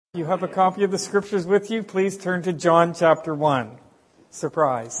If you have a copy of the scriptures with you, please turn to John chapter 1.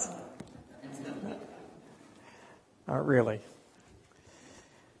 Surprise. Not really.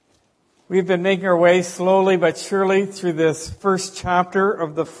 We've been making our way slowly but surely through this first chapter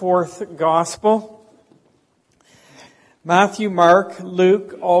of the fourth gospel. Matthew, Mark,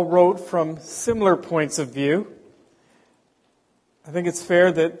 Luke all wrote from similar points of view. I think it's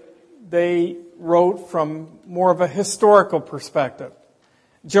fair that they wrote from more of a historical perspective.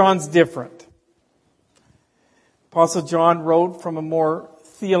 John's different. Apostle John wrote from a more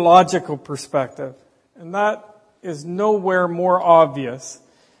theological perspective, and that is nowhere more obvious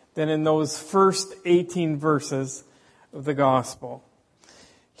than in those first 18 verses of the gospel,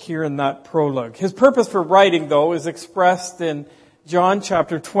 here in that prologue. His purpose for writing, though, is expressed in John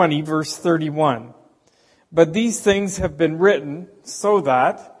chapter 20, verse 31. But these things have been written so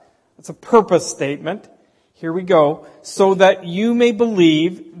that, it's a purpose statement, here we go, so that you may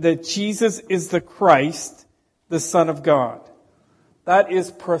believe that Jesus is the Christ, the Son of God. That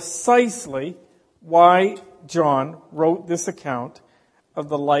is precisely why John wrote this account of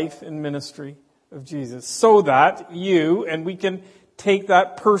the life and ministry of Jesus. So that you, and we can take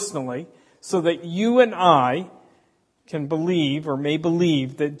that personally, so that you and I can believe or may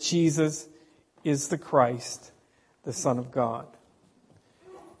believe that Jesus is the Christ, the Son of God.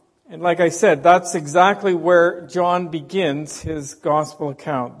 And like I said, that's exactly where John begins his gospel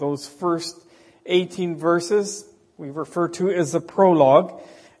account. Those first 18 verses we refer to as the prologue.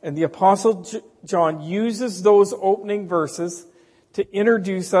 And the Apostle John uses those opening verses to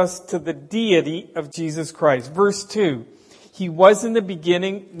introduce us to the deity of Jesus Christ. Verse 2, He was in the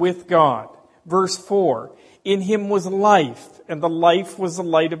beginning with God. Verse 4, in Him was life, and the life was the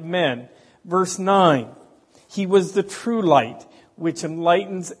light of men. Verse 9, He was the true light, which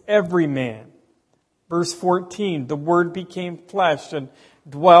enlightens every man. Verse 14, the Word became flesh and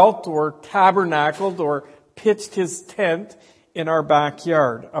dwelt or tabernacled or pitched His tent in our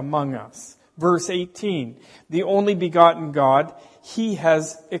backyard among us. Verse 18, the only begotten God, He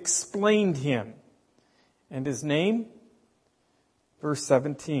has explained Him. And His name? Verse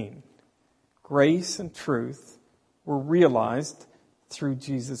 17, grace and truth were realized through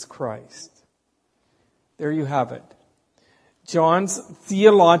Jesus Christ. There you have it. John's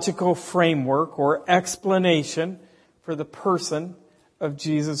theological framework or explanation for the person of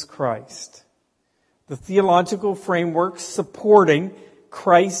Jesus Christ. The theological framework supporting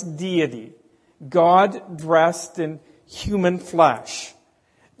Christ's deity. God dressed in human flesh.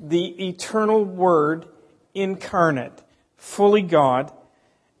 The eternal Word incarnate. Fully God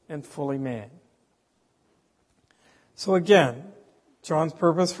and fully man. So again, John's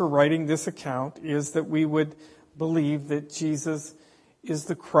purpose for writing this account is that we would believe that Jesus is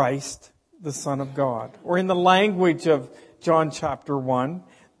the Christ, the Son of God. Or in the language of John chapter 1,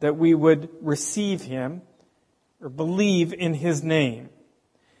 that we would receive Him or believe in His name.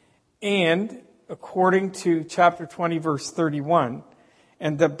 And according to chapter 20, verse 31,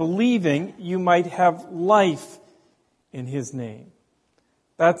 and that believing you might have life in His name.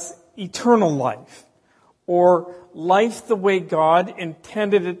 That's eternal life. Or life the way God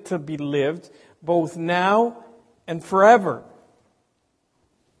intended it to be lived, both now and forever.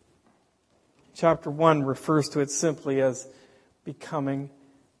 Chapter 1 refers to it simply as becoming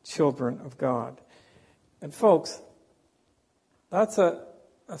children of God. And folks, that's a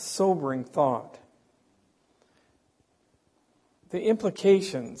sobering thought. The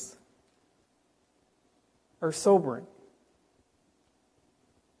implications are sobering.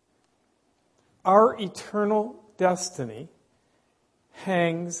 Our eternal destiny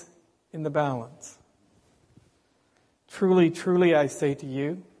hangs in the balance. Truly, truly, I say to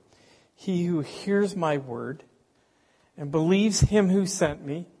you, he who hears my word and believes Him who sent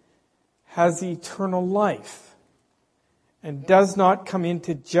me has eternal life and does not come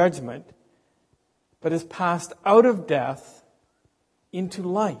into judgment, but is passed out of death into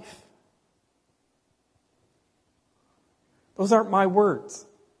life. Those aren't my words.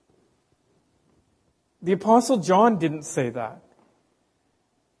 The Apostle John didn't say that.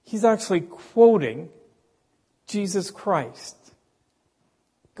 He's actually quoting Jesus Christ,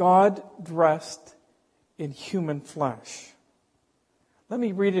 God dressed in human flesh. Let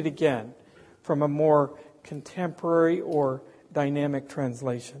me read it again from a more contemporary or dynamic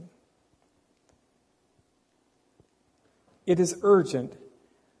translation. It is urgent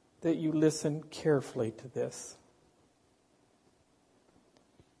that you listen carefully to this.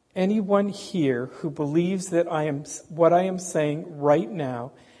 Anyone here who believes that what I am saying right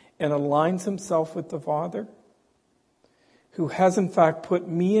now and aligns himself with the Father, who has in fact put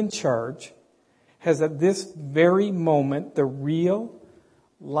me in charge, has at this very moment the real,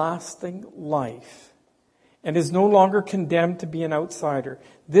 lasting life and is no longer condemned to be an outsider.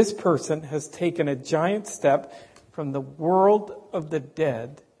 This person has taken a giant step from the world of the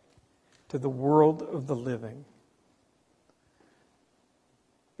dead to the world of the living.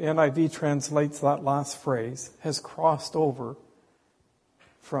 The NIV translates that last phrase, has crossed over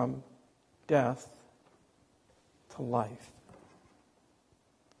from death to life.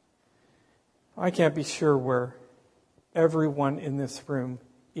 I can't be sure where everyone in this room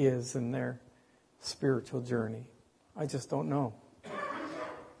is in their spiritual journey. I just don't know.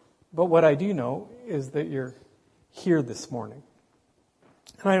 But what I do know is that you're here this morning.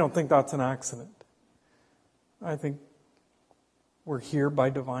 And I don't think that's an accident. I think we're here by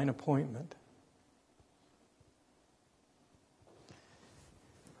divine appointment.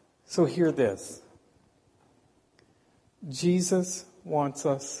 So hear this. Jesus wants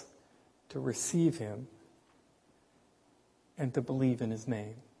us to receive him and to believe in his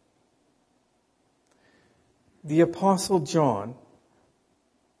name. The Apostle John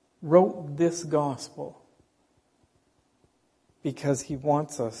wrote this gospel because he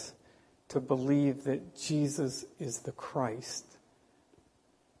wants us to believe that Jesus is the Christ,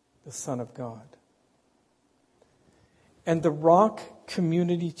 the Son of God. And the Rock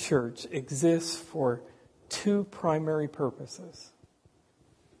Community Church exists for two primary purposes.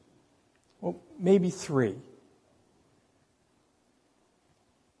 Well, maybe three.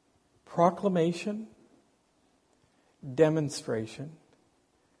 Proclamation, demonstration,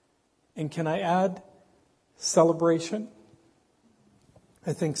 and can I add celebration?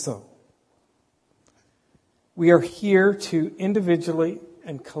 I think so. We are here to individually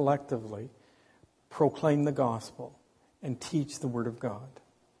and collectively proclaim the gospel and teach the Word of God.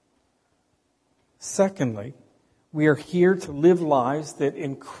 Secondly, we are here to live lives that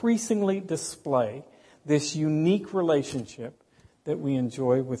increasingly display this unique relationship that we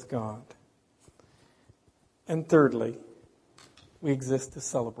enjoy with God. And thirdly, we exist to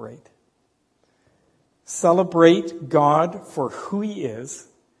celebrate. Celebrate God for who he is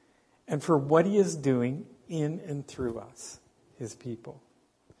and for what he is doing in and through us, his people.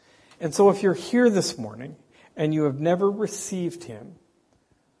 And so if you're here this morning and you have never received him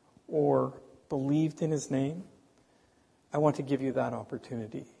or believed in his name, I want to give you that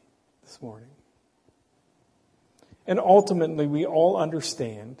opportunity this morning. And ultimately, we all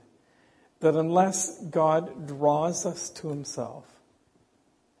understand that unless God draws us to himself,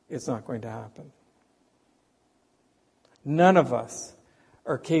 it's not going to happen. None of us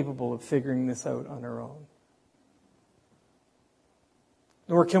are capable of figuring this out on our own.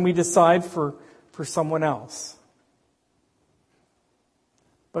 Nor can we decide for someone else.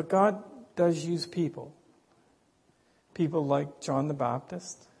 But God does use people. People like John the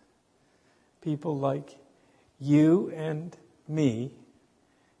Baptist. People like you and me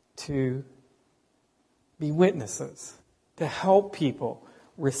to be witnesses, to help people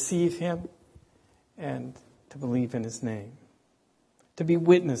receive him and to believe in his name. To be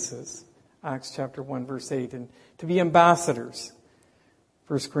witnesses, Acts chapter 1 verse 8, and to be ambassadors,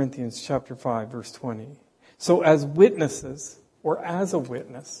 1 Corinthians chapter 5 verse 20. So as witnesses, or as a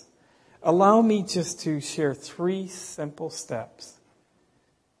witness, allow me just to share 3 simple steps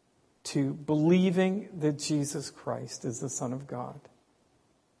to believing that Jesus Christ is the Son of God.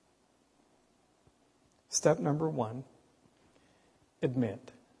 Step number 1,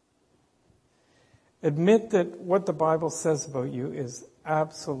 admit. Admit that what the Bible says about you is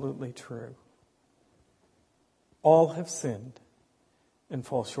absolutely true. All have sinned and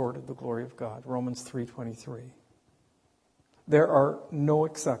fall short of the glory of God. Romans 3:23. There are no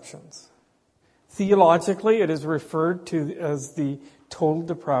exceptions. Theologically, it is referred to as the total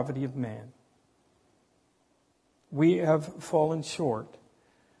depravity of man. We have fallen short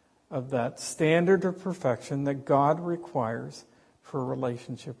of that standard of perfection that God requires for a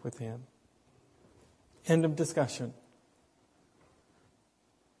relationship with him. End of discussion.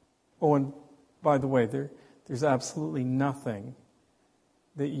 Oh, and by the way, there's absolutely nothing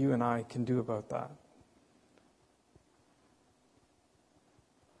that you and I can do about that.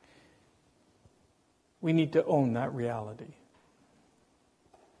 We need to own that reality.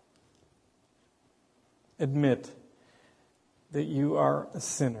 Admit that you are a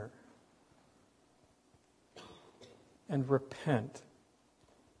sinner and repent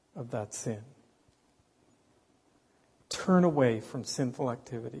of that sin. Turn away from sinful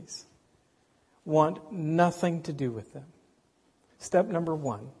activities. Want nothing to do with them. Step number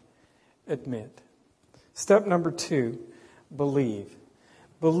 1, admit. Step number 2, believe.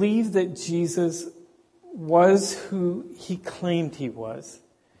 Believe that Jesus was who he claimed he was,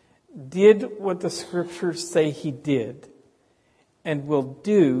 did what the scriptures say he did, and will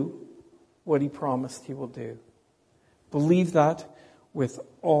do what he promised he will do. Believe that with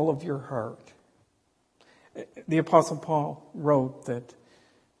all of your heart. The Apostle Paul wrote that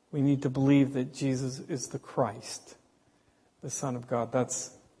we need to believe that Jesus is the Christ, the Son of God.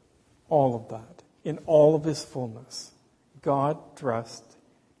 That's all of that, in all of his fullness. God dressed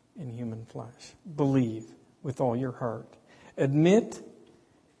in human flesh. Believe with all your heart. Admit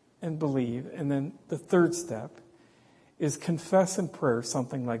and believe. And then the third step is confess in prayer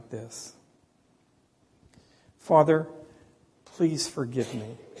something like this. Father, please forgive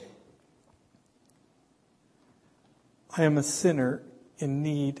me. I am a sinner in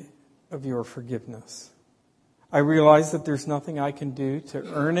need of your forgiveness. I realize that there's nothing I can do to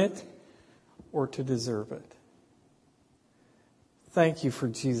earn it or to deserve it. Thank you for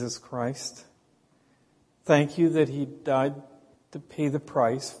Jesus Christ. Thank you that he died to pay the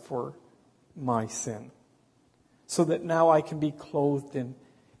price for my sin, so that now I can be clothed in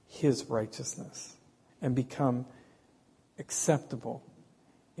his righteousness and become acceptable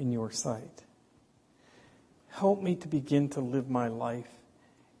in your sight. Help me to begin to live my life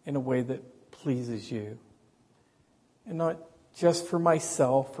in a way that pleases you, and not just for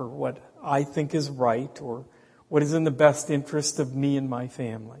myself or what I think is right or what is in the best interest of me and my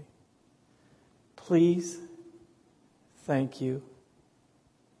family. Please, thank you,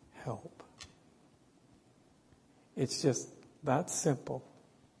 help. It's just that simple,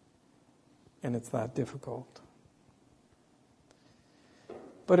 and it's that difficult.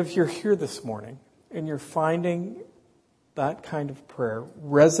 But if you're here this morning and you're finding that kind of prayer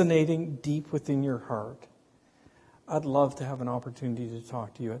resonating deep within your heart, I'd love to have an opportunity to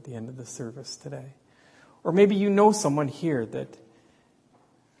talk to you at the end of the service today. Or maybe you know someone here that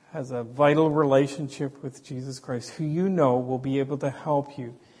has a vital relationship with Jesus Christ who you know will be able to help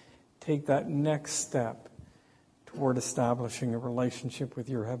you take that next step toward establishing a relationship with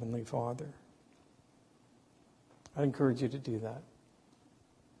your Heavenly Father. I encourage you to do that.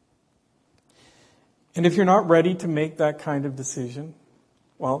 And if you're not ready to make that kind of decision,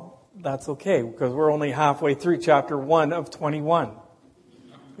 well, that's okay, because we're only halfway through chapter 1 of 21.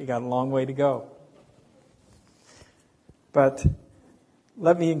 We got a long way to go. But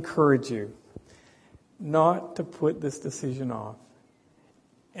let me encourage you not to put this decision off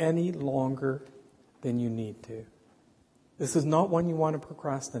any longer than you need to. This is not one you want to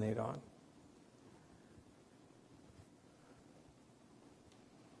procrastinate on.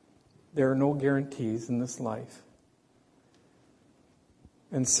 There are no guarantees in this life.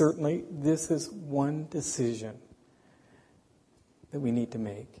 And certainly, this is one decision that we need to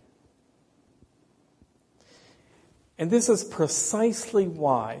make. And this is precisely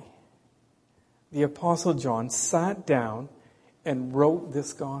why the Apostle John sat down and wrote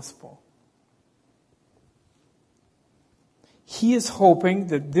this gospel. He is hoping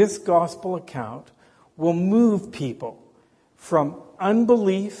that this gospel account will move people from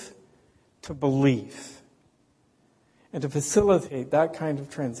unbelief to belief. And to facilitate that kind of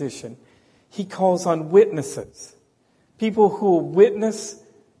transition, he calls on witnesses, people who will witness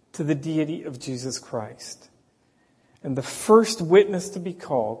to the deity of Jesus Christ. And the first witness to be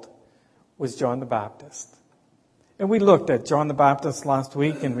called was John the Baptist. And we looked at John the Baptist last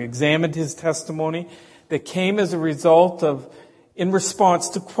week, and we examined his testimony that came as a result of, in response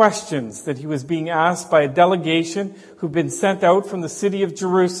to questions that he was being asked by a delegation who'd been sent out from the city of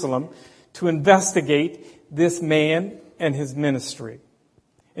Jerusalem to investigate this man and his ministry.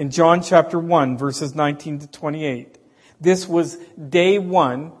 In John chapter 1, verses 19 to 28, this was day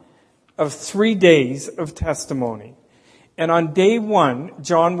 1 of 3 days of testimony. And on day 1,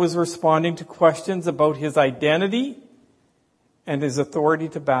 John was responding to questions about his identity and his authority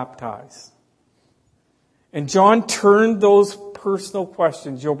to baptize. And John turned those personal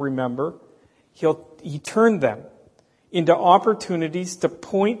questions, you'll remember, he turned them into opportunities to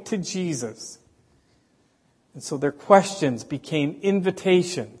point to Jesus. And so their questions became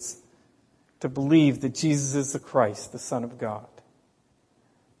invitations to believe that Jesus is the Christ, the Son of God.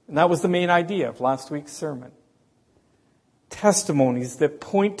 And that was the main idea of last week's sermon. Testimonies that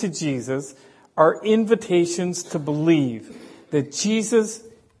point to Jesus are invitations to believe that Jesus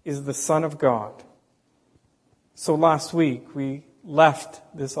is the Son of God. So last week we left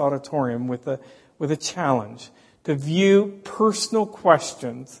this auditorium with a challenge to view personal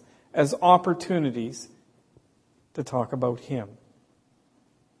questions as opportunities to talk about Him.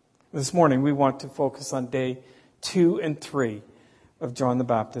 This morning we want to focus on day 2 and 3 of John the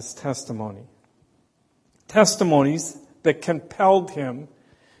Baptist's testimony. Testimonies that compelled him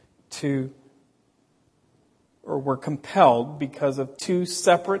to, or were compelled because of 2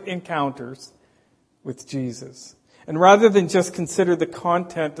 separate encounters with Jesus. And rather than just consider the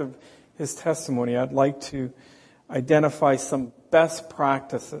content of his testimony, I'd like to identify some best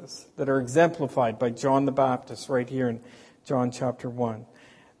practices that are exemplified by John the Baptist right here in John chapter 1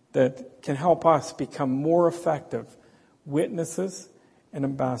 that can help us become more effective witnesses and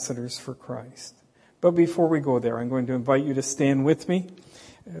ambassadors for Christ. But before we go there, I'm going to invite you to stand with me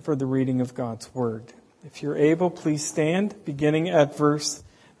for the reading of God's Word. If you're able, please stand, beginning at verse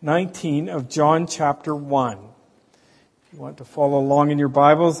 19 of John chapter 1. If you want to follow along in your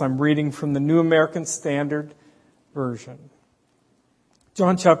Bibles, I'm reading from the New American Standard Version.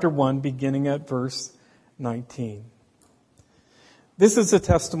 John chapter 1, beginning at verse 19. This is the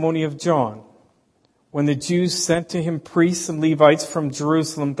testimony of John. When the Jews sent to him priests and Levites from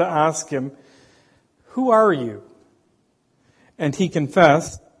Jerusalem to ask him, "Who are you?" And he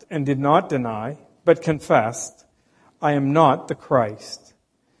confessed and did not deny, but confessed, "I am not the Christ."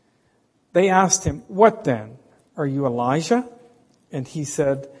 They asked him, "What then? Are you Elijah?" And he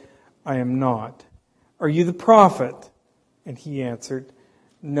said, "I am not." "Are you the prophet?" And he answered,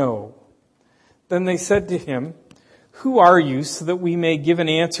 "No." Then they said to him, "Who are you, so that we may give an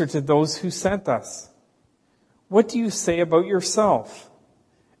answer to those who sent us? What do you say about yourself?"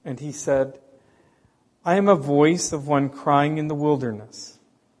 And he said, "I am a voice of one crying in the wilderness,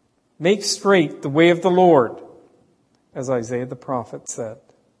 'Make straight the way of the Lord,' as Isaiah the prophet said."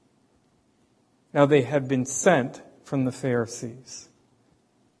 Now they had been sent from the Pharisees.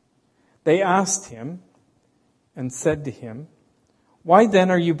 They asked him and said to him, "Why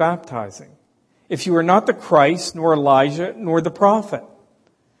then are you baptizing, if you are not the Christ, nor Elijah, nor the prophet?"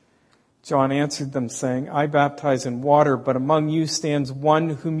 John answered them, saying, "I baptize in water, but among you stands one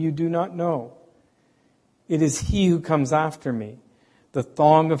whom you do not know. It is he who comes after me, the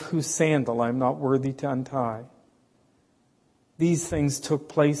thong of whose sandal I am not worthy to untie." These things took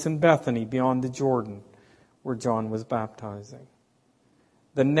place in Bethany beyond the Jordan, where John was baptizing.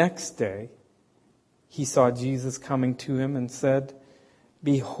 The next day, he saw Jesus coming to him and said,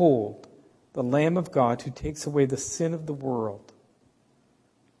 "Behold, the Lamb of God who takes away the sin of the world.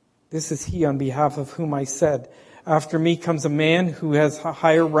 This is he on behalf of whom I said, 'After me comes a man who has a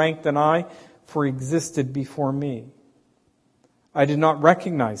higher rank than I, for he existed before me.' I did not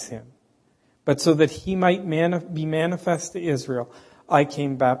recognize him, but so that he might be manifest to Israel, I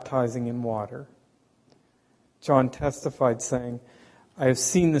came baptizing in water." John testified, saying, "I have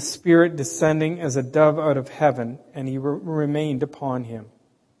seen the Spirit descending as a dove out of heaven, and he remained upon him.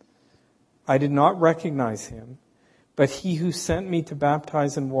 I did not recognize him, but he who sent me to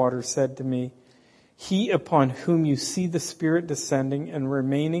baptize in water said to me, 'He upon whom you see the Spirit descending and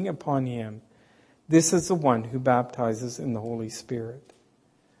remaining upon him, this is the one who baptizes in the Holy Spirit.'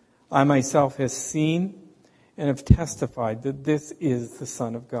 I myself have seen and have testified that this is the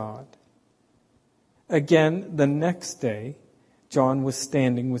Son of God." Again, the next day, John was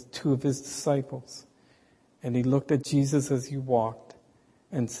standing with two of his disciples, and he looked at Jesus as he walked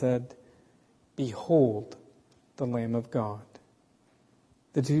and said, "Behold, the Lamb of God."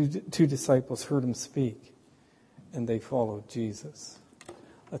 The two disciples heard him speak, and they followed Jesus.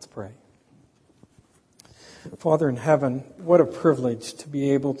 Let's pray. Father in heaven, what a privilege to be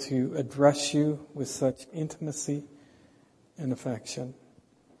able to address you with such intimacy and affection.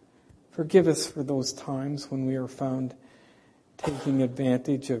 Forgive us for those times when we are found taking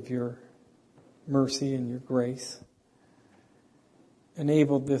advantage of your mercy and your grace.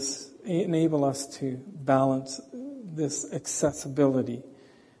 Enable us to balance this accessibility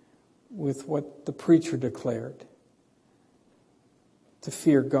with what the preacher declared, to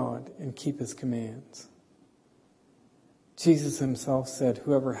fear God and keep his commands. Jesus himself said,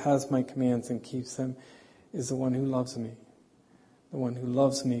 "Whoever has my commands and keeps them is the one who loves me. The one who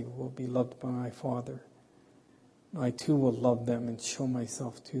loves me will be loved by my Father. I too will love them and show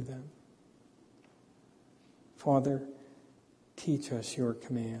myself to them." Father, teach us your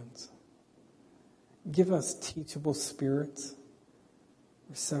commands. Give us teachable spirits,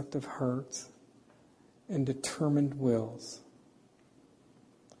 receptive hearts, and determined wills.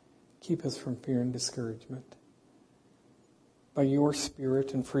 Keep us from fear and discouragement. By your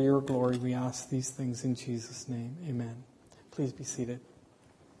Spirit and for your glory, we ask these things in Jesus' name. Amen. Please be seated.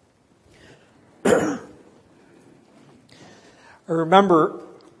 I remember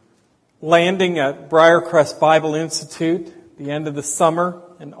landing at Briarcrest Bible Institute the end of the summer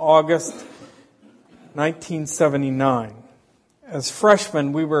in August 1979. As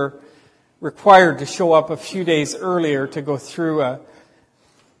freshmen, we were required to show up a few days earlier to go through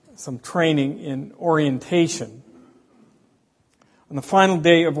some training in orientation. On the final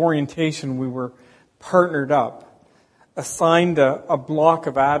day of orientation, we were partnered up, assigned a block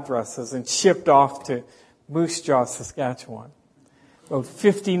of addresses, and shipped off to Moose Jaw, Saskatchewan, about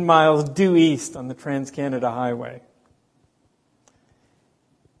 15 miles due east on the Trans-Canada Highway.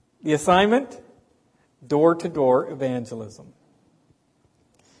 The assignment? Door-to-door evangelism.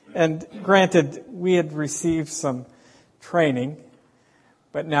 And granted, we had received some training,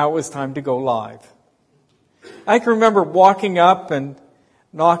 but now it was time to go live. I can remember walking up and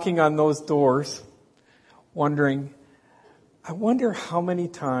knocking on those doors, wondering, I wonder how many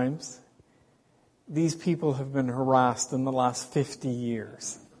times these people have been harassed in the last 50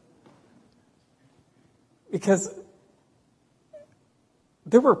 years. Because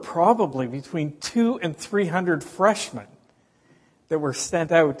there were probably between 200 and 300 freshmen that were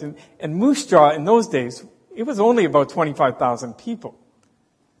sent out. And Moose Jaw in those days, it was only about 25,000 people.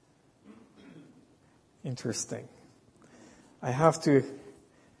 Interesting. I have to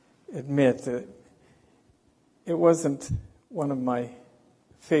admit that it wasn't one of my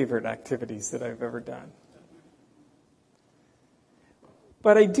favorite activities that I've ever done.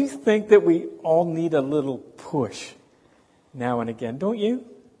 But I do think that we all need a little push now and again, don't you?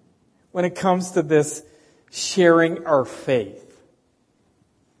 When it comes to this sharing our faith.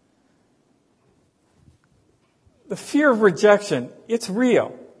 The fear of rejection, it's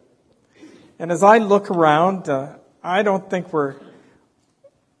real. And as I look around, I don't think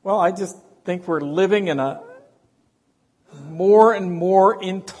I just think we're living in a more and more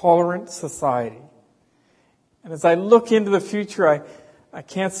intolerant society. And as I look into the future, I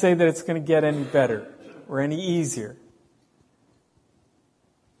can't say that it's going to get any better or any easier.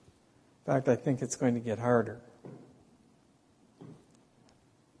 In fact, I think it's going to get harder.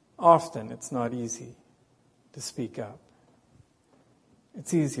 Often, it's not easy to speak up.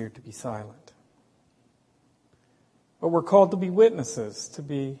 It's easier to be silent. But we're called to be witnesses, to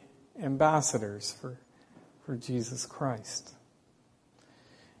be ambassadors for Jesus Christ.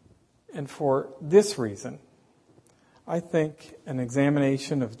 And for this reason, I think an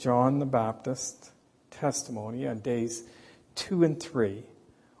examination of John the Baptist's testimony on days 2 and 3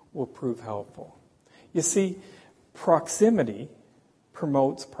 will prove helpful. You see, proximity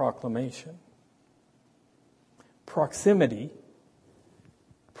promotes proclamation. Proximity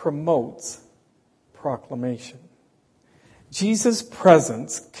promotes proclamation. Jesus'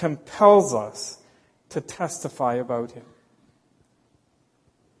 presence compels us to testify about him.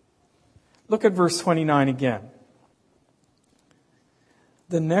 Look at verse 29 again.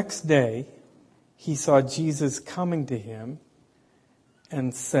 The next day, he saw Jesus coming to him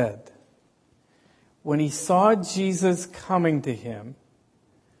and said, when he saw Jesus coming to him,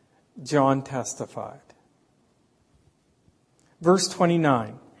 John testified. Verse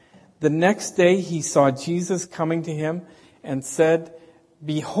 29. The next day he saw Jesus coming to him and said,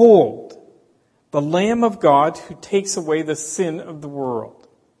 behold, the Lamb of God who takes away the sin of the world.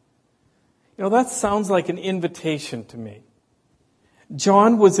 You know, that sounds like an invitation to me.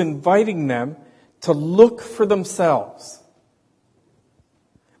 John was inviting them to look for themselves.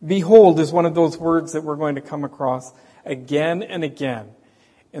 Behold is one of those words that we're going to come across again and again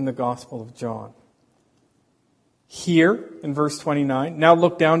in the Gospel of John. Here in verse 29, now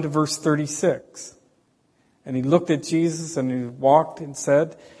look down to verse 36. And he looked at Jesus and he walked and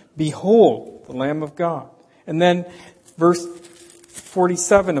said, behold, the Lamb of God. And then verse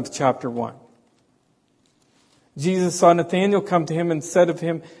 47 of chapter 1. Jesus saw Nathanael come to him and said of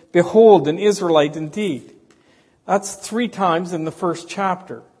him, behold, an Israelite indeed. That's 3 times in the first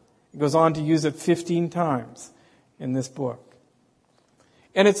chapter. He goes on to use it 15 times in this book.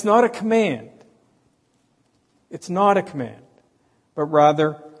 And it's not a command. It's not a command, but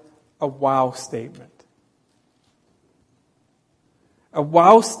rather a wow statement. A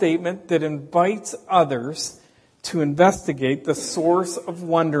wow statement that invites others to investigate the source of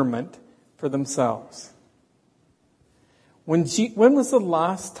wonderment for themselves. When was the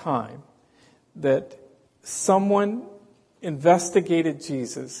last time that someone investigated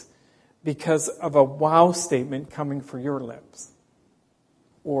Jesus because of a wow statement coming from your lips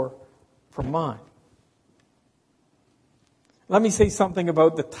or from mine? Let me say something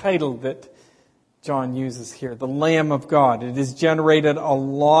about the title that John uses here, the Lamb of God. It has generated a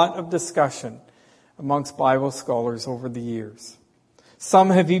lot of discussion amongst Bible scholars over the years.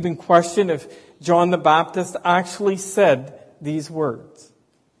 Some have even questioned if John the Baptist actually said these words.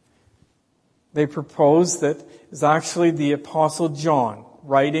 They propose that it's actually the Apostle John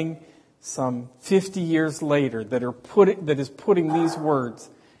writing some 50 years later that is putting these words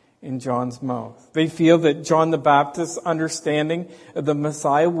in John's mouth. They feel that John the Baptist's understanding of the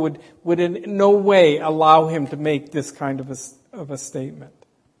Messiah would in no way allow him to make this kind of a statement.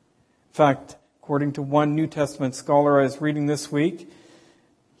 In fact, according to one New Testament scholar I was reading this week,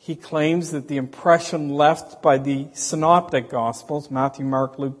 He claims that the impression left by the synoptic Gospels, Matthew,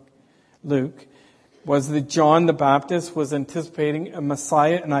 Mark, Luke, was that John the Baptist was anticipating a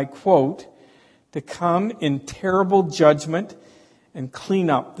Messiah, and I quote, to come in terrible judgment and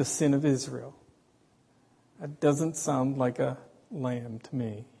clean up the sin of Israel. That doesn't sound like a lamb to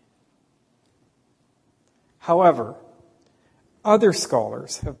me. However, other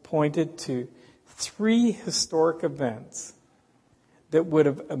scholars have pointed to 3 historic events that would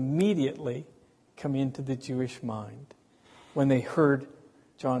have immediately come into the Jewish mind when they heard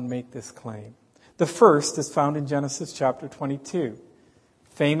John make this claim. The first is found in Genesis chapter 22.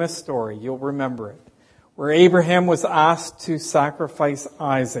 Famous story, you'll remember it, where Abraham was asked to sacrifice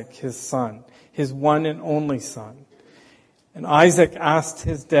Isaac, his son, his one and only son. And Isaac asked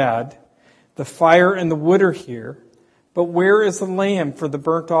his dad, "The fire and the wood are here, but where is the lamb for the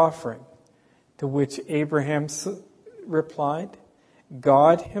burnt offering?" To which Abraham replied,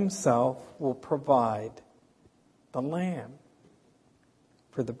 "God himself will provide the lamb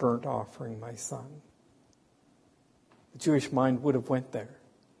for the burnt offering, my son." The Jewish mind would have went there.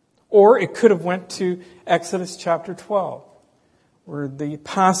 Or it could have went to Exodus chapter 12, where the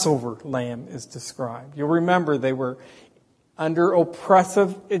Passover lamb is described. You'll remember they were under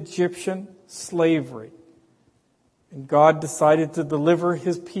oppressive Egyptian slavery. And God decided to deliver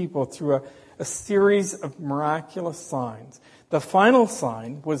his people through a series of miraculous signs. The final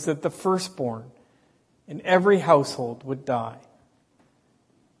sign was that the firstborn in every household would die.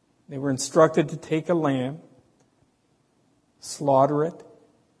 They were instructed to take a lamb, slaughter it,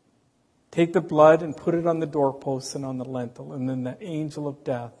 take the blood and put it on the doorposts and on the lintel, and then the angel of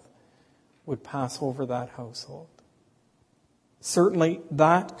death would pass over that household. Certainly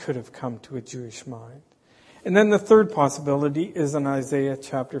that could have come to a Jewish mind. And then the third possibility is in Isaiah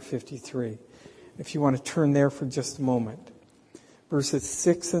chapter 53. If you want to turn there for just a moment. Verses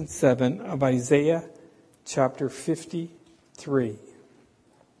 6 and 7 of Isaiah chapter 53.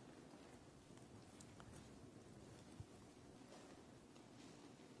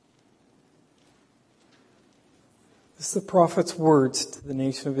 This is the prophet's words to the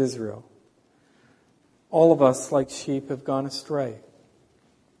nation of Israel. All of us, like sheep, have gone astray.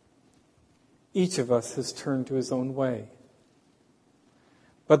 Each of us has turned to his own way.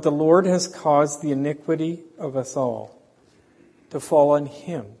 But the Lord has caused the iniquity of us all to fall on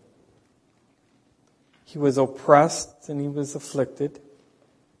him. He was oppressed and he was afflicted,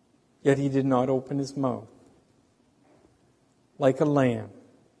 yet he did not open his mouth. Like a lamb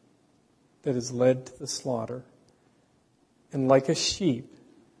that is led to the slaughter, and like a sheep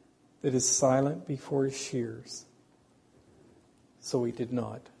that is silent before his shears, so he did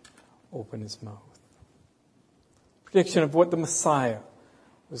not open his mouth. Prediction of what the Messiah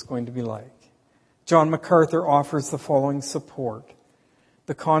was going to be like. John MacArthur offers the following support.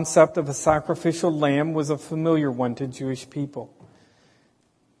 The concept of a sacrificial lamb was a familiar one to Jewish people.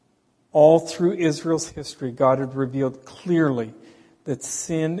 All through Israel's history, God had revealed clearly that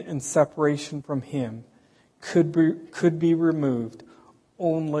sin and separation from him could be removed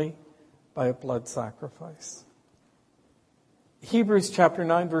only by a blood sacrifice. Hebrews chapter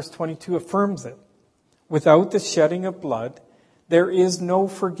 9 verse 22 affirms it. Without the shedding of blood, there is no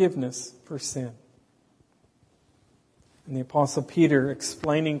forgiveness for sin. And the Apostle Peter,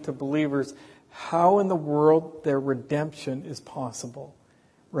 explaining to believers how in the world their redemption is possible,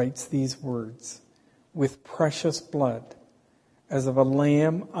 writes these words, "With precious blood, as of a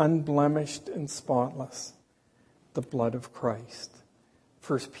lamb unblemished and spotless, the blood of Christ."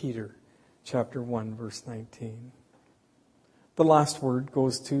 1 Peter chapter 1 verse 19. The last word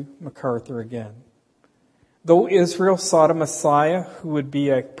goes to MacArthur again. Though Israel sought a Messiah who would be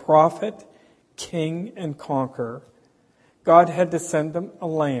a prophet, king, and conqueror, God had to send them a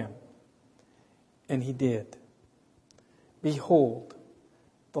lamb. And he did. Behold,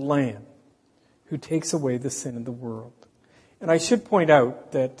 the Lamb who takes away the sin of the world. And I should point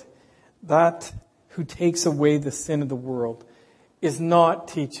out that who takes away the sin of the world is not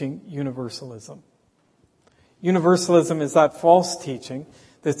teaching universalism. Universalism is that false teaching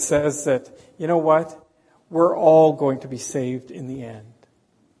that says that, you know what, we're all going to be saved in the end.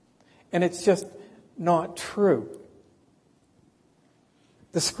 And it's just not true.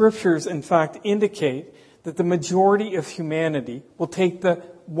 The scriptures, in fact, indicate that the majority of humanity will take the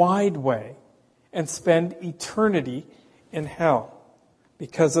wide way and spend eternity in hell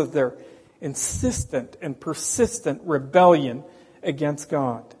because of their insistent and persistent rebellion against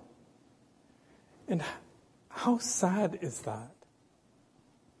God. And how sad is that?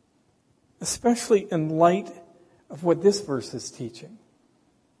 Especially in light of what this verse is teaching.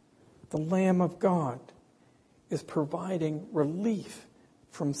 The Lamb of God is providing relief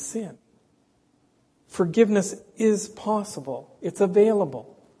from sin. Forgiveness is possible. It's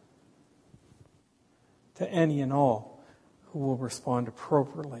available to any and all who will respond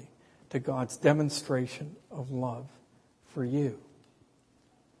appropriately to God's demonstration of love for you.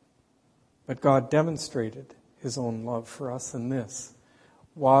 But God demonstrated his own love for us in this: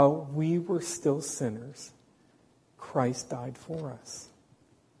 while we were still sinners, Christ died for us.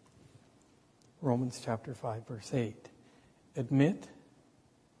 Romans chapter 5, verse 8. Admit,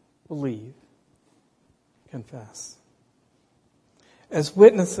 believe, confess. As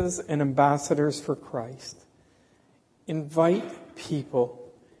witnesses and ambassadors for Christ, invite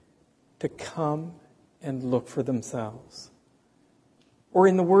people to come and look for themselves. Or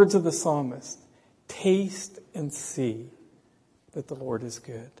in the words of the psalmist, taste and see that the Lord is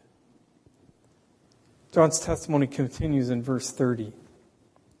good. John's testimony continues in verse 30.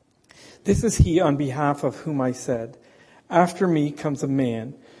 This is he on behalf of whom I said, after me comes a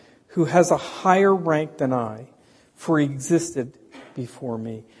man who has a higher rank than I, for he existed before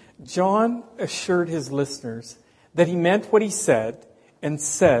me. John assured his listeners that he meant what he said and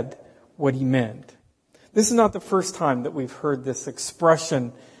said what he meant. This is not the first time that we've heard this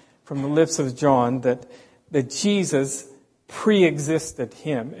expression from the lips of John that Jesus pre-existed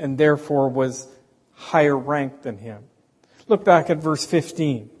him and therefore was higher ranked than him. Look back at verse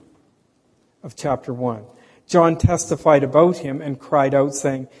 15 of chapter 1. John testified about him and cried out,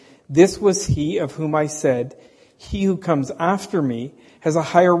 saying, this was he of whom I said, he who comes after me has a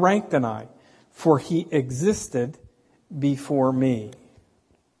higher rank than I, for he existed before me.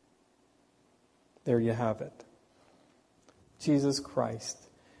 There you have it. Jesus Christ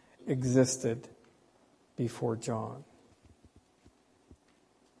existed before John.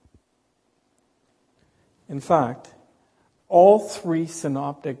 In fact, all three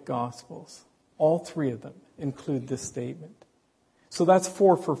synoptic gospels, all three of them, include this statement. So that's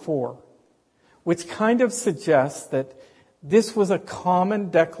 4 for 4, which kind of suggests that this was a common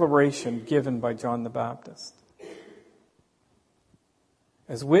declaration given by John the Baptist.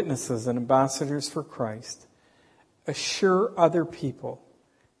 As witnesses and ambassadors for Christ, assure other people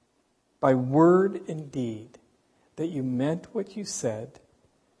by word and deed that you meant what you said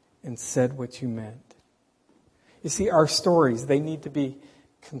and said what you meant. You see, our stories, they need to be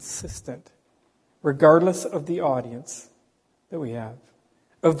consistent, regardless of the audience that we have.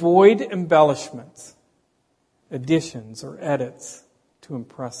 Avoid embellishments, additions, or edits to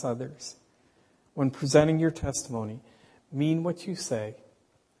impress others. When presenting your testimony, mean what you say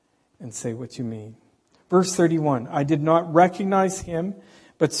and say what you mean. Verse 31, I did not recognize him,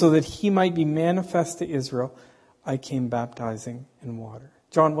 but so that he might be manifest to Israel, I came baptizing in water.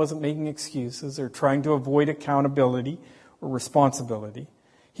 John wasn't making excuses or trying to avoid accountability or responsibility.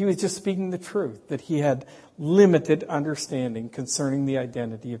 He was just speaking the truth, that he had limited understanding concerning the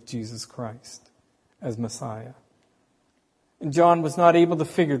identity of Jesus Christ as Messiah. And John was not able to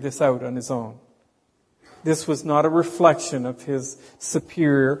figure this out on his own. This was not a reflection of his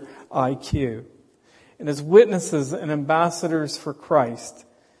superior IQ. And as witnesses and ambassadors for Christ,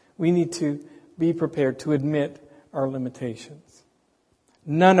 we need to be prepared to admit our limitations.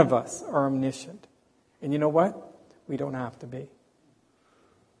 None of us are omniscient. And you know what? We don't have to be.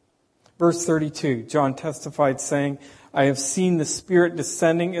 Verse 32, John testified saying, I have seen the Spirit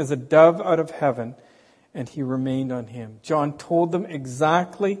descending as a dove out of heaven, and he remained on him. John told them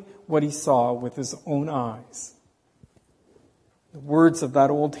exactly what he saw with his own eyes. The words of that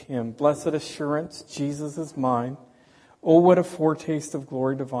old hymn, blessed assurance, Jesus is mine. Oh, what a foretaste of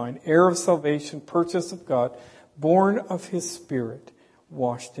glory divine, heir of salvation, purchase of God, born of his Spirit,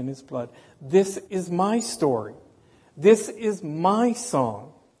 washed in his blood. This is my story. This is my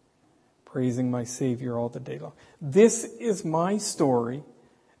song, praising my Savior all the day long. This is my story.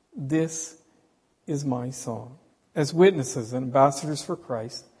 This is my song. As witnesses and ambassadors for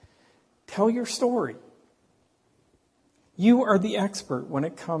Christ, tell your story. You are the expert when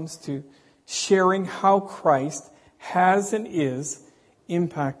it comes to sharing how Christ has and is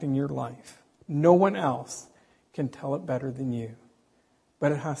impacting your life. No one else can tell it better than you.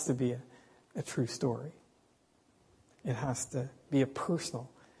 But it has to be a true story. It has to be a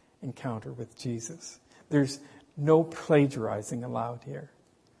personal encounter with Jesus. There's no plagiarizing allowed here.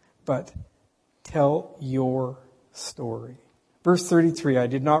 But tell your story. Verse 33, I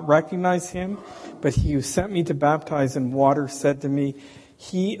did not recognize him, but he who sent me to baptize in water said to me,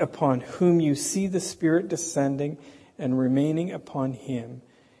 he upon whom you see the Spirit descending and remaining upon him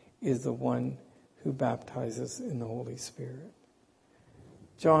is the one who baptizes in the Holy Spirit.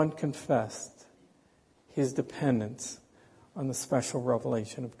 John confessed his dependence on the special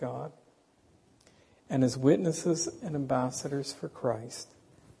revelation of God. And as witnesses and ambassadors for Christ,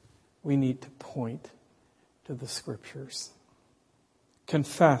 we need to point to the Scriptures.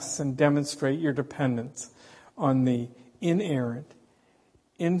 Confess and demonstrate your dependence on the inerrant,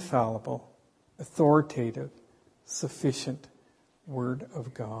 infallible, authoritative, sufficient Word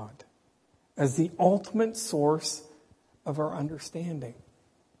of God as the ultimate source of our understanding.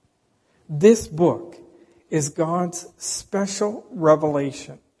 This book is God's special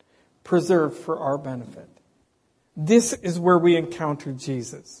revelation, preserved for our benefit. This is where we encounter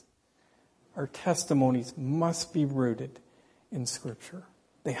Jesus. Our testimonies must be rooted in Scripture.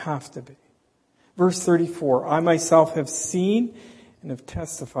 They have to be. Verse 34, I myself have seen and have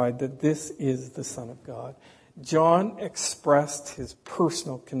testified that this is the Son of God. John expressed his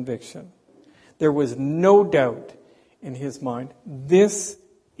personal conviction. There was no doubt in his mind, this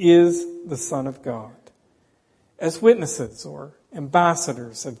is the Son of God. As witnesses or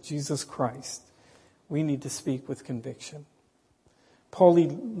ambassadors of Jesus Christ, we need to speak with conviction.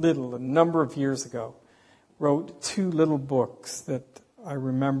 Paulie Little, a number of years ago, wrote 2 little books that I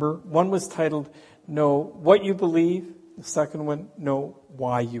remember. One was titled, Know What You Believe. The second one, Know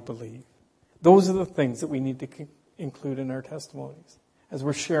Why You Believe. Those are the things that we need to include in our testimonies as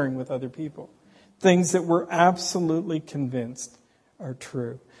we're sharing with other people. Things that we're absolutely convinced are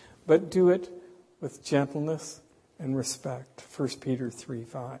true. But do it with gentleness and respect. 1 Peter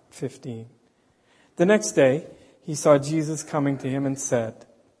 3:15. The next day, he saw Jesus coming to him and said,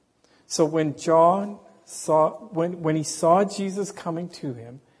 so when he saw Jesus coming to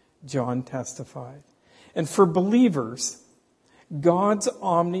him, John testified. And for believers, God's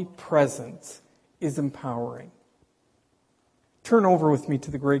omnipresence is empowering. Turn over with me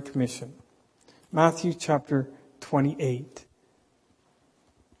to the Great Commission. Matthew chapter 28.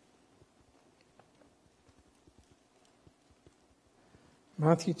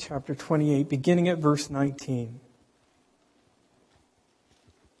 Matthew chapter 28, beginning at verse 19.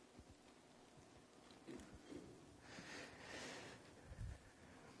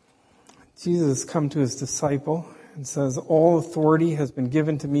 Jesus has come to his disciple and says, all authority has been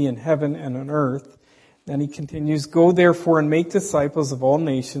given to me in heaven and on earth. Then he continues, go therefore and make disciples of all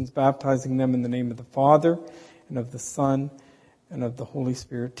nations, baptizing them in the name of the Father and of the Son and of the Holy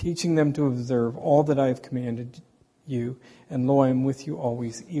Spirit, teaching them to observe all that I have commanded you. And lo, I am with you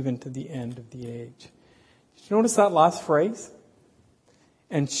always, even to the end of the age. Did you notice that last phrase?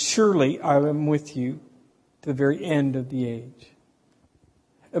 And surely I am with you to the very end of the age.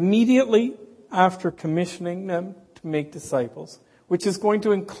 Immediately after commissioning them to make disciples, which is going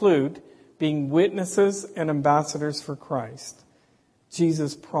to include being witnesses and ambassadors for Christ,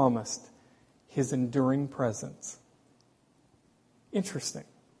 Jesus promised his enduring presence. Interesting.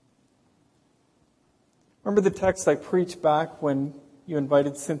 Remember the text I preached back when you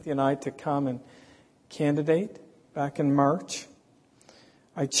invited Cynthia and I to come and candidate back in March?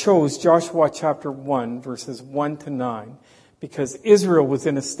 I chose Joshua chapter 1, verses 1 to 9, because Israel was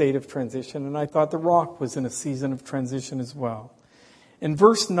in a state of transition, and I thought the rock was in a season of transition as well. In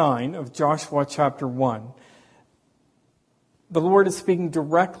verse 9 of Joshua chapter 1, the Lord is speaking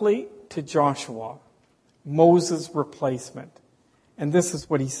directly to Joshua, Moses' replacement. And this is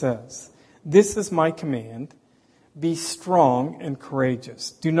what he says. This is my command. Be strong and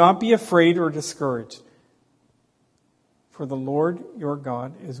courageous. Do not be afraid or discouraged. For the Lord your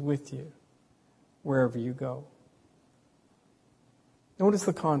God is with you wherever you go. Notice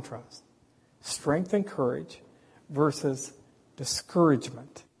the contrast. Strength and courage versus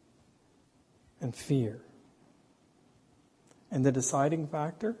discouragement and fear. And the deciding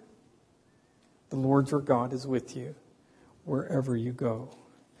factor? The Lord your God is with you wherever you go.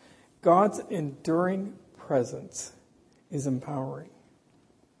 God's enduring presence is empowering.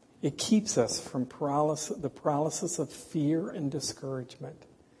 It keeps us from the paralysis of fear and discouragement.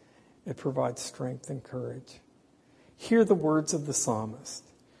 It provides strength and courage. Hear the words of the psalmist.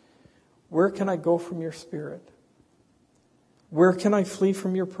 Where can I go from your spirit? Where can I flee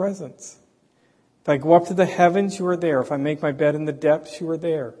from your presence? If I go up to the heavens, you are there. If I make my bed in the depths, you are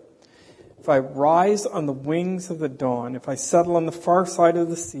there. If I rise on the wings of the dawn, if I settle on the far side of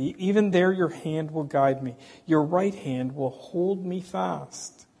the sea, even there your hand will guide me. Your right hand will hold me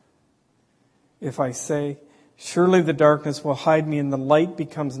fast. If I say, surely the darkness will hide me and the light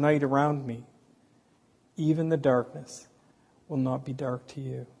becomes night around me, even the darkness will not be dark to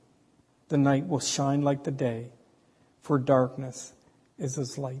you. The night will shine like the day, for darkness is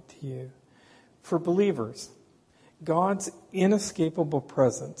as light to you. For believers, God's inescapable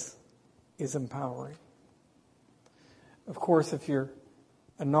presence is empowering. Of course, if you're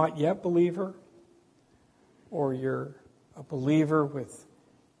a not yet believer, or you're a believer with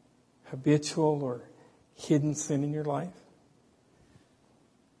habitual or hidden sin in your life,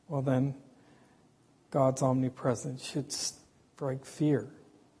 well then, God's omnipresence should strike fear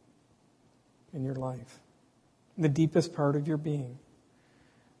in your life, in the deepest part of your being.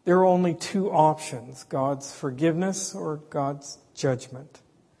 There are only two options, God's forgiveness or God's judgment.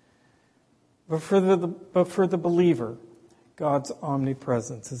 But for the believer, God's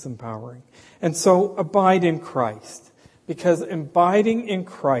omnipresence is empowering. And so abide in Christ, because abiding in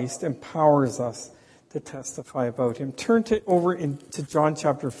Christ empowers us to testify about Him. Turn over into John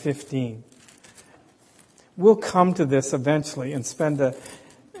chapter 15. We'll come to this eventually and spend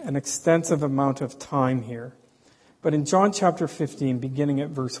an extensive amount of time here. But in John chapter 15, beginning at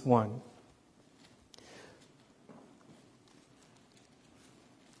verse 1,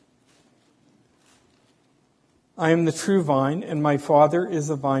 I am the true vine, and my Father is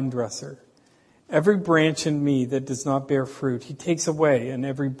a vine dresser. Every branch in me that does not bear fruit, He takes away, and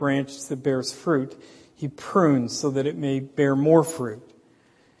every branch that bears fruit, He prunes so that it may bear more fruit.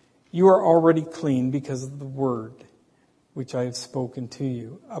 You are already clean because of the word which I have spoken to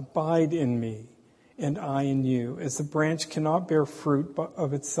you. Abide in me, and I in you, as the branch cannot bear fruit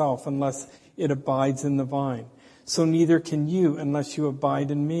of itself unless it abides in the vine. So neither can you unless you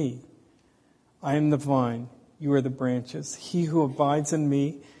abide in me. I am the vine, you are the branches. He who abides in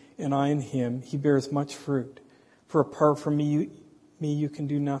me, and I in him, he bears much fruit. For apart from me, you can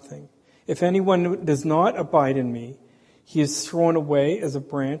do nothing. If anyone does not abide in me, he is thrown away as a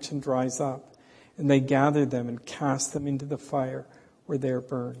branch and dries up, and they gather them and cast them into the fire where they are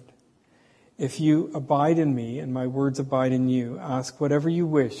burned. If you abide in me and my words abide in you, ask whatever you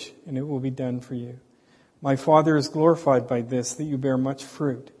wish and it will be done for you. My Father is glorified by this, that you bear much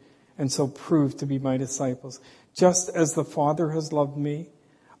fruit, and so prove to be my disciples. Just as the Father has loved me,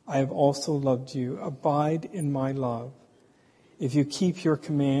 I have also loved you. Abide in my love. If you keep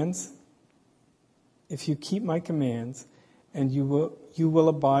my commands, and you will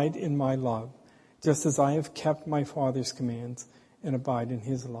abide in my love, just as I have kept my Father's commands and abide in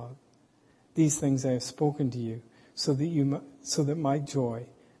his love. These things I have spoken to you, so that my joy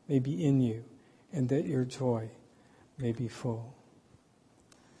may be in you, and that your joy may be full.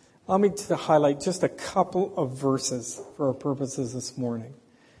 Allow me to highlight just a couple of verses for our purposes this morning.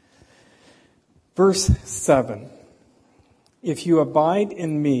 Verse 7. If you abide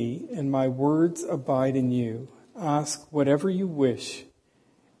in me, and my words abide in you, ask whatever you wish,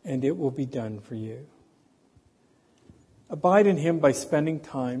 and it will be done for you. Abide in him by spending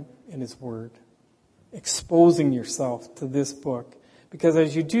time in his word, exposing yourself to this book. Because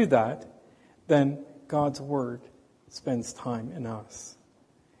as you do that, then God's word spends time in us.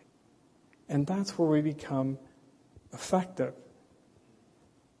 And that's where we become effective.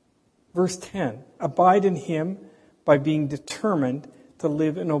 Verse 10, abide in him by being determined to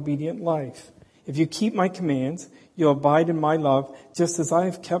live an obedient life. If you keep my commands, you'll abide in my love, just as I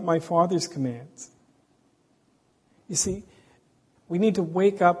have kept my Father's commands. You see, we need to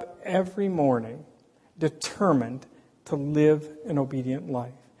wake up every morning determined to live an obedient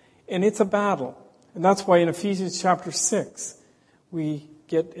life. And it's a battle. And that's why in Ephesians chapter 6, we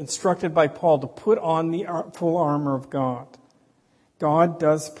get instructed by Paul to put on the full armor of God. God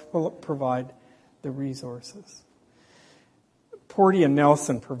does provide the resources. Portia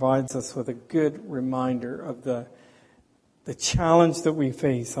Nelson provides us with a good reminder of the challenge that we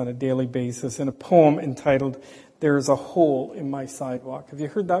face on a daily basis in a poem entitled, There is a Hole in My Sidewalk. Have you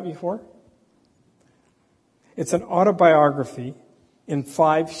heard that before? It's an autobiography in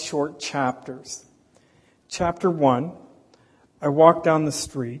 5 short chapters. Chapter 1, I walk down the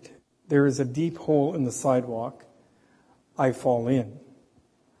street. There is a deep hole in the sidewalk. I fall in.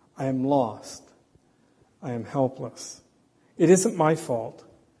 I am lost. I am helpless. It isn't my fault.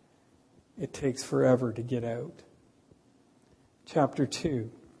 It takes forever to get out. Chapter 2,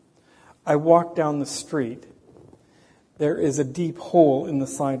 I walk down the street. There is a deep hole in the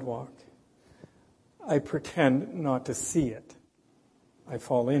sidewalk. I pretend not to see it. I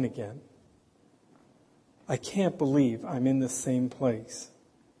fall in again. I can't believe I'm in the same place.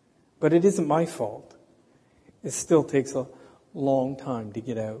 But it isn't my fault. It still takes a long time to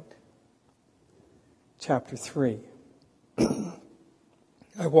get out. Chapter 3.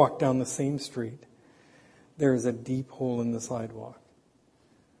 I walk down the same street. There is a deep hole in the sidewalk.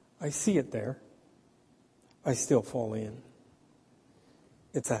 I see it there. I still fall in.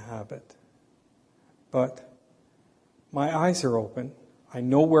 It's a habit. But my eyes are open. I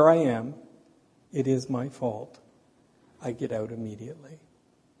know where I am. It is my fault. I get out immediately.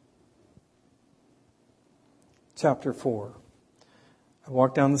 Chapter 4. I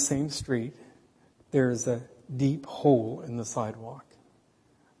walk down the same street. There is a deep hole in the sidewalk.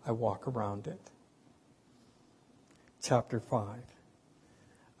 I walk around it. Chapter 5.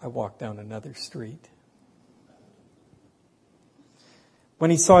 I walked down another street.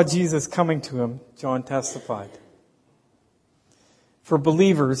 When he saw Jesus coming to him, John testified. For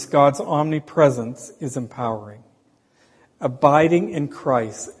believers, God's omnipresence is empowering. Abiding in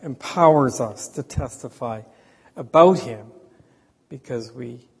Christ empowers us to testify about him because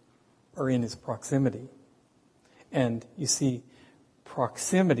we are in his proximity. And you see,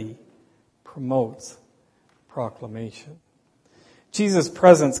 proximity promotes proclamation. Jesus'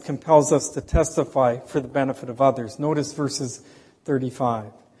 presence compels us to testify for the benefit of others. Notice verses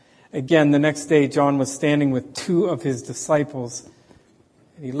 35. Again, the next day, John was standing with two of his disciples,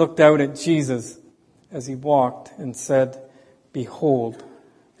 and he looked out at Jesus as he walked and said, "Behold,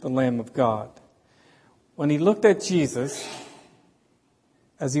 the Lamb of God." When he looked at Jesus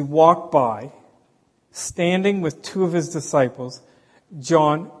as he walked by, standing with two of his disciples,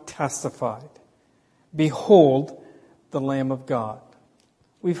 John testified, "Behold, the Lamb of God."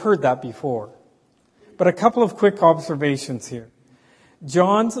 We've heard that before. But a couple of quick observations here.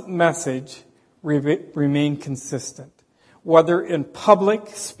 John's message remained consistent, whether in public,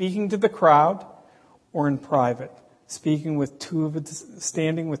 speaking to the crowd, or in private, standing with two of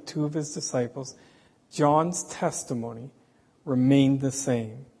his disciples. John's testimony remained the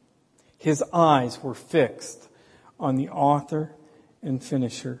same. His eyes were fixed on the author and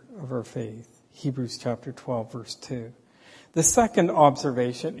finisher of our faith. Hebrews chapter 12, verse 2. The second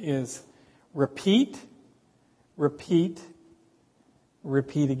observation is repeat, repeat,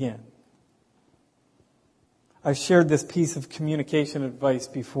 repeat again. I've shared this piece of communication advice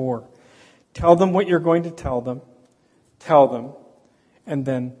before. Tell them what you're going to tell them, and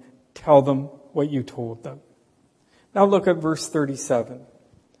then tell them what you told them. Now look at verse 37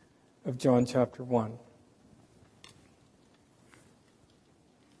 of John chapter 1.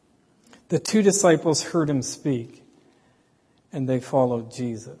 The two disciples heard him speak, and they followed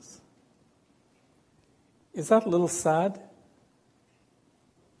Jesus. Is that a little sad?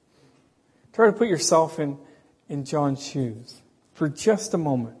 Try to put yourself in John's shoes for just a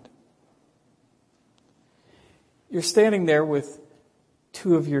moment. You're standing there with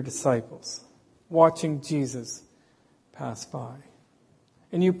two of your disciples, watching Jesus pass by.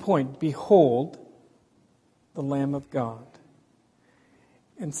 And you point, "Behold, the Lamb of God."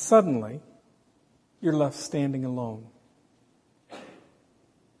 And suddenly, you're left standing alone.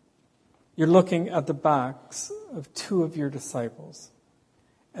 You're looking at the backs of two of your disciples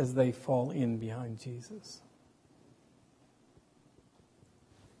as they fall in behind Jesus.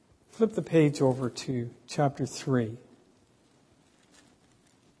 Flip the page over to chapter 3,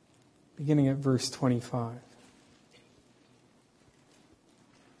 beginning at verse 25.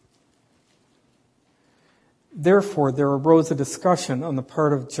 Therefore, there arose a discussion on the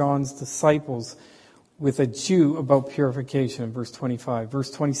part of John's disciples with a Jew about purification, verse 25. Verse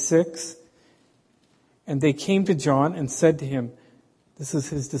 26, and they came to John and said to him, this is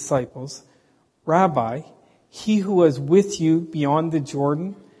his disciples, "Rabbi, he who was with you beyond the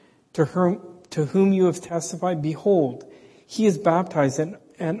Jordan, to whom you have testified, behold, he is baptized,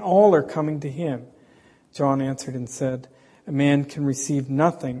 and all are coming to him." John answered and said, "A man can receive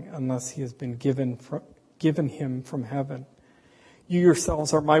nothing unless he has been given him from heaven. You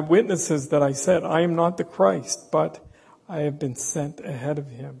yourselves are my witnesses that I said, I am not the Christ, but I have been sent ahead of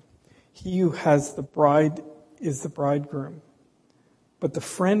him. He who has the bride is the bridegroom. But the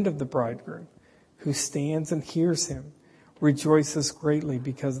friend of the bridegroom, who stands and hears him, rejoices greatly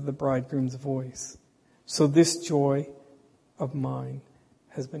because of the bridegroom's voice. So this joy of mine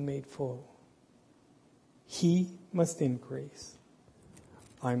has been made full. He must increase,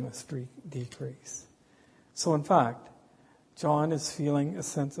 I must decrease." So in fact, John is feeling a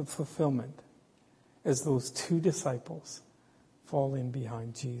sense of fulfillment as those two disciples fall in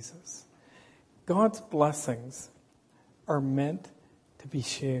behind Jesus. God's blessings are meant to be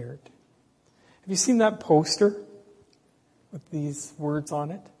shared. Have you seen that poster with these words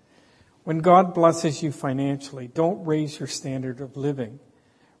on it? When God blesses you financially, don't raise your standard of living.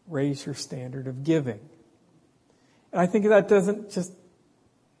 Raise your standard of giving. And I think that doesn't just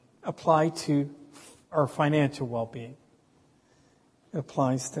apply to our financial well-being. It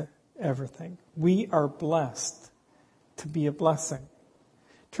applies to everything. We are blessed to be a blessing.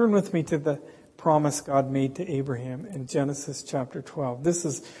 Turn with me to the promise God made to Abraham in Genesis chapter 12. This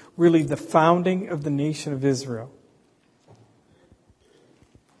is really the founding of the nation of Israel.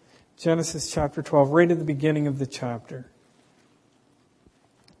 Genesis chapter 12, right at the beginning of the chapter.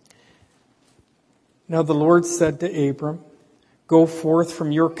 Now the Lord said to Abram, "Go forth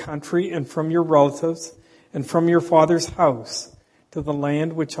from your country and from your relatives and from your father's house to the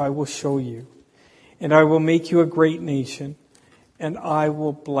land which I will show you. And I will make you a great nation, and I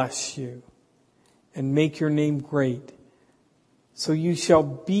will bless you and make your name great. So you shall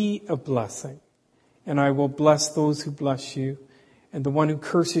be a blessing, and I will bless those who bless you, and the one who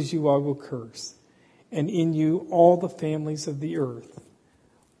curses you I will curse. And in you all the families of the earth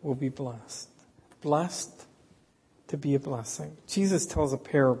will be blessed. Blessed to be a blessing. Jesus tells a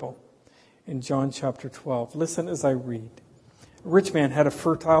parable in John chapter 12. Listen as I read. A rich man had a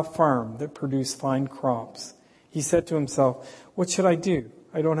fertile farm that produced fine crops. He said to himself, "What should I do?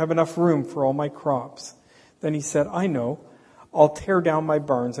 I don't have enough room for all my crops." Then he said, "I know. I'll tear down my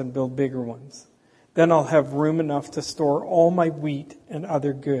barns and build bigger ones. Then I'll have room enough to store all my wheat and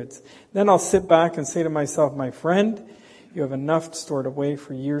other goods. Then I'll sit back and say to myself, 'My friend, you have enough stored away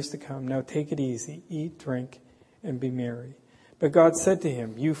for years to come. Now take it easy, eat, drink, and be merry.' But God said to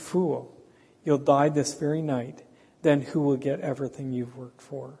him, 'You fool, you'll die this very night. Then who will get everything you've worked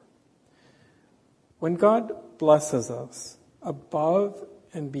for?'" When God blesses us above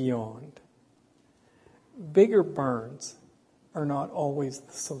and beyond, bigger barns are not always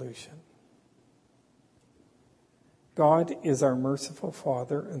the solution. God is our merciful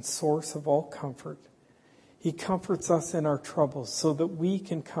Father and source of all comfort. He comforts us in our troubles so that we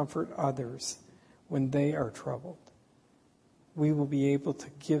can comfort others when they are troubled. We will be able to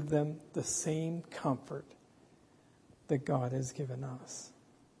give them the same comfort that God has given us.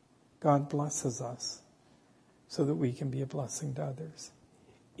 God blesses us so that we can be a blessing to others.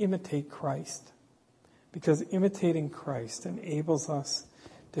 Imitate Christ, because imitating Christ enables us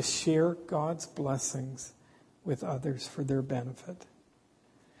to share God's blessings with others for their benefit.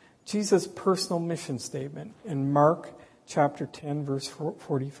 Jesus' personal mission statement in Mark chapter 10, verse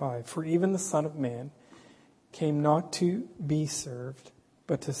 45, "For even the Son of Man came not to be served,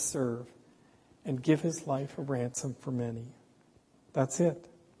 but to serve and give his life a ransom for many." That's it.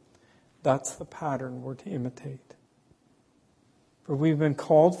 That's the pattern we're to imitate. For we've been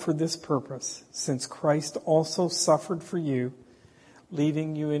called for this purpose, since Christ also suffered for you,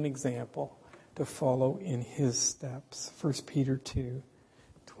 leaving you an example to follow in his steps. 1 Peter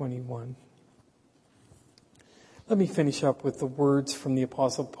 2:21. Let me finish up with the words from the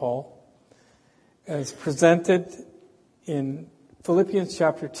Apostle Paul as presented in Philippians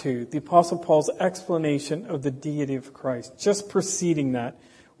chapter 2, the Apostle Paul's explanation of the deity of Christ. Just preceding that,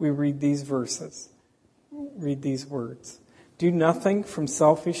 we read these verses, read these words. "Do nothing from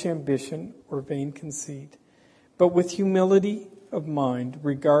selfish ambition or vain conceit, but with humility of mind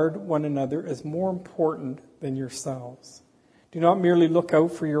regard one another as more important than yourselves. Do not merely look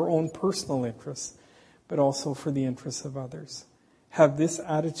out for your own personal interests, but also for the interests of others. Have this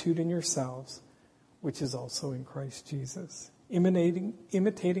attitude in yourselves, which is also in Christ Jesus."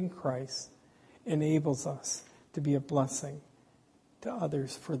 Imitating Christ enables us to be a blessing to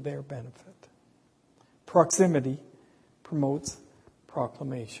others for their benefit. Proximity promotes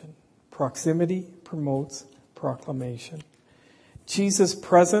proclamation. Proximity promotes proclamation. Jesus'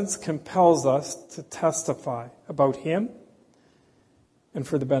 presence compels us to testify about him and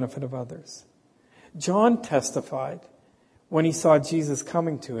for the benefit of others. John testified when he saw Jesus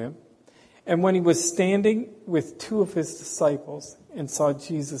coming to him, and when he was standing with two of his disciples and saw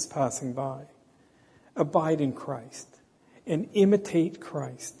Jesus passing by. Abide in Christ and imitate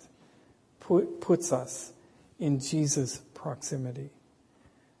Christ puts us in Jesus' proximity,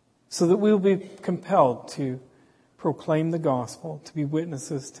 so that we will be compelled to proclaim the gospel, to be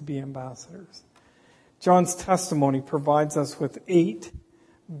witnesses, to be ambassadors. John's testimony provides us with 8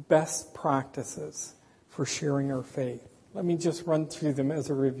 best practices for sharing our faith. Let me just run through them as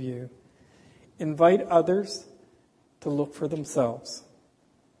a review. Invite others to look for themselves.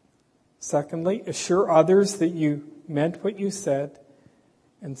 Secondly, assure others that you meant what you said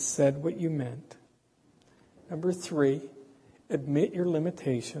and said what you meant. Number 3, admit your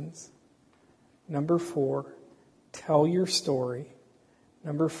limitations. Number 4, tell your story.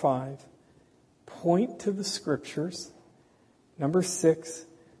 Number 5, point to the scriptures. Number 6,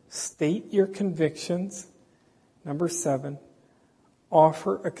 state your convictions. Number 7,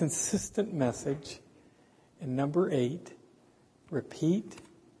 offer a consistent message. And number 8, repeat,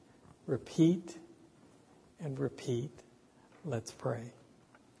 repeat, and repeat. Let's pray.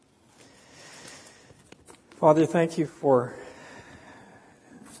 Father, thank you for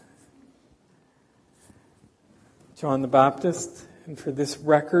John the Baptist and for this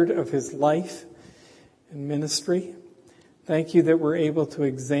record of his life and ministry. Thank you that we're able to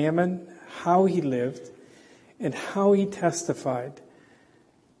examine how he lived and how he testified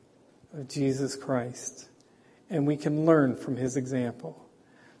of Jesus Christ. And we can learn from his example.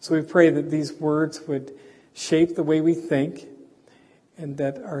 So we pray that these words would shape the way we think and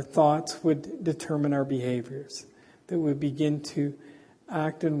that our thoughts would determine our behaviors. that would begin to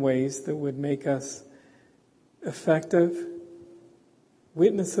act in ways that would make us effective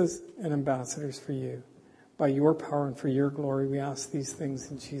witnesses and ambassadors for you. By your power and for your glory, we ask these things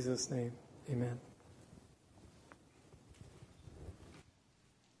in Jesus' name. Amen.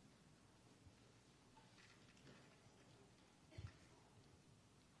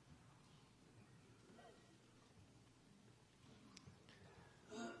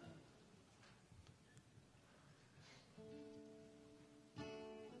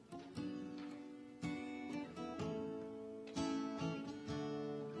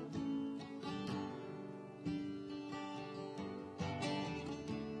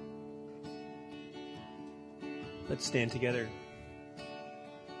 Let's stand together.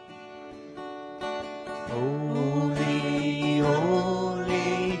 Holy,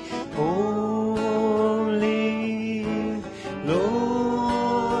 holy, holy,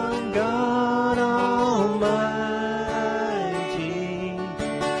 Lord God Almighty,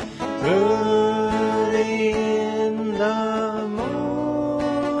 early in the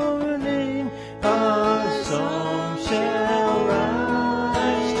morning our song shall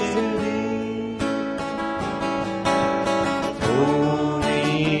rise to thee.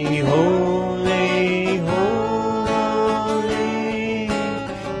 Holy, holy, holy,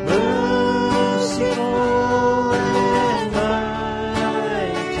 merciful and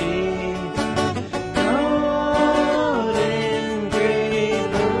mighty, God in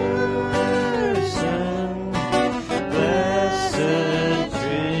great person, blessed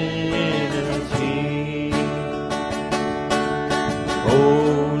Trinity.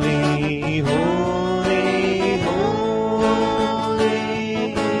 Holy, holy, holy,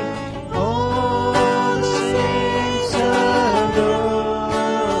 all the saints adore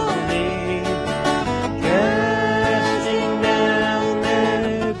thee, casting down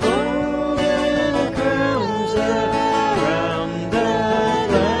their golden crowns around the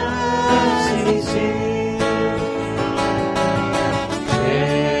glassy sea.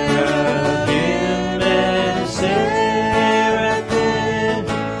 Cherubim and seraphim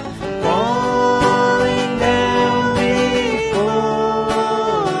falling down before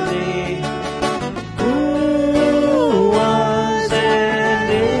thee, who was and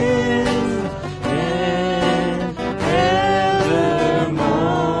is and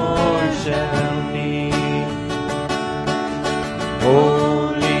evermore shall be.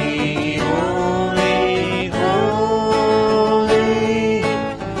 Holy, holy, holy,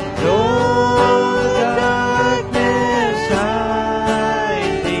 though darkness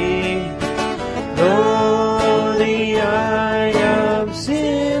hide thee, though the eye of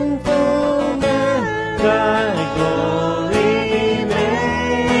sinful man thy glory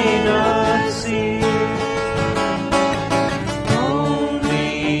may not see.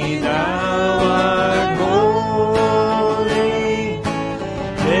 Only thou art holy,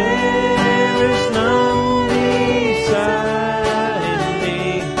 there is none beside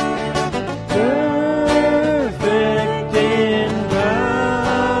thee, perfect in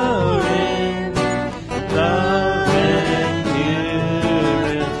power, in love and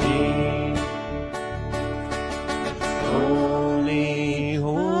purity. Holy,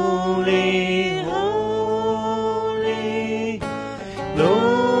 holy, holy,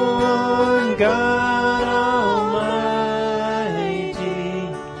 Lord God Almighty,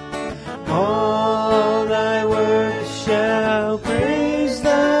 all thy works shall praise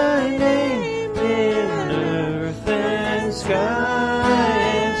thy name in earth and sky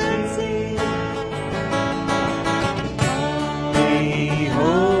and sea. Holy,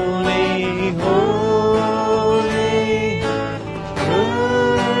 holy, holy,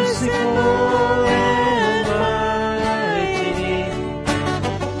 merciful and mighty,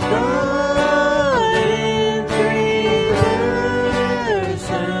 God in three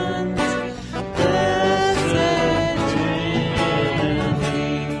persons, blessed Trinity.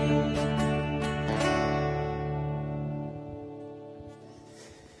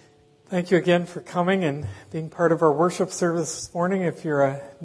 Thank you again for coming and being part of our worship service this morning. If you're a